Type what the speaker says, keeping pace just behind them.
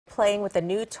playing with a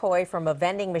new toy from a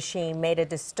vending machine made a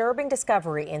disturbing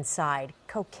discovery inside: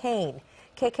 cocaine.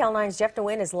 KCAL 9's Jeff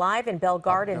Nguyen is live in Bell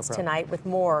Gardens tonight with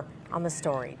more on the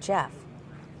story. Jeff.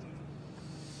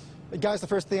 Guys, the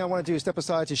first thing I want to do is step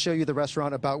aside to show you the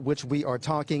restaurant about which we are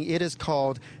talking. It is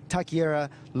called Taqueria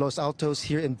Los Altos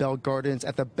here in Bell Gardens.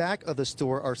 At the back of the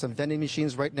store are some vending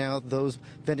machines. Right now, those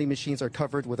vending machines are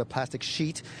covered with a plastic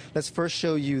sheet. Let's first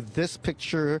show you this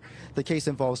picture. The case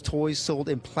involves toys sold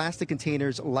in plastic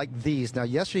containers like these. Now,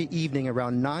 yesterday evening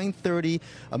around 9:30,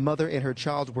 a mother and her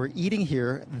child were eating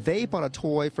here. They bought a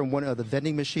toy from one of the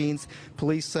vending machines.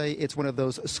 Police say it's one of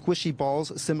those squishy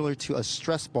balls similar to a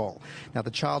stress ball. Now,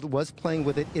 the child was playing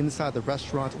with it inside the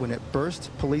restaurant when it burst.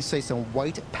 Police say some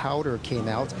white powder came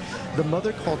out. The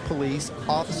mother called police.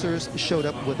 Officers showed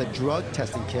up with a drug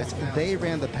testing kit. They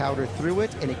ran the powder through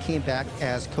it and it came back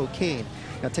as cocaine.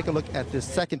 Now take a look at this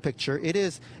second picture. It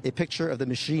is a picture of the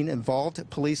machine involved.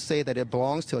 Police say that it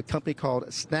belongs to a company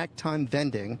called Snack Time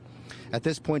Vending. At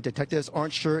this point, detectives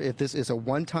aren't sure if this is a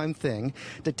one-time thing.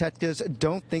 Detectives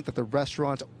don't think that the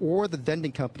restaurant or the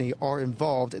vending company are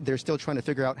involved. They're still trying to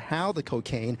figure out how the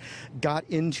cocaine got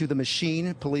into the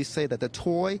machine. Police say that the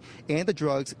toy and the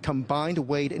drugs combined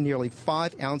weighed nearly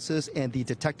 5 ounces, and the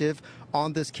detective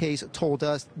on this case told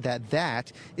us that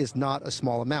that is not a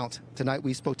small amount. Tonight,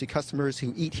 we spoke to customers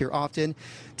who eat here often.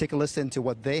 Take a listen to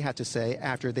what they had to say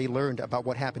after they learned about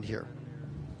what happened here.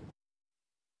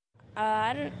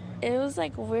 It was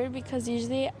like weird because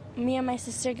usually me and my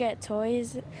sister get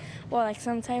toys, well, like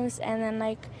sometimes, and then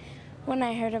like when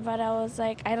I heard about it, I was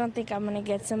like, I don't think I'm gonna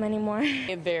get some anymore.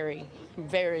 Very,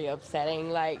 very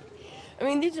upsetting. Like, I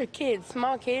mean, these are kids,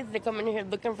 small kids. They come in here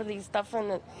looking for these stuff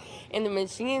in the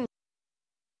machine.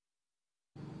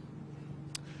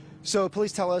 So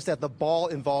police tell us that the ball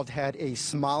involved had a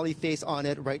smiley face on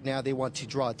it. Right now, they want to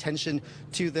draw attention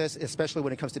to this, especially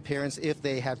when it comes to parents if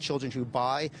they have children who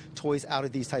buy toys out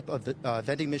of these type of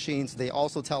vending machines. They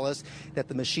also tell us that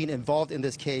the machine involved in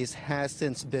this case has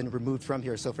since been removed from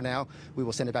here. So for now, we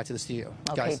will send it back to the studio.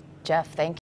 Okay, Guys. Jeff, thank you.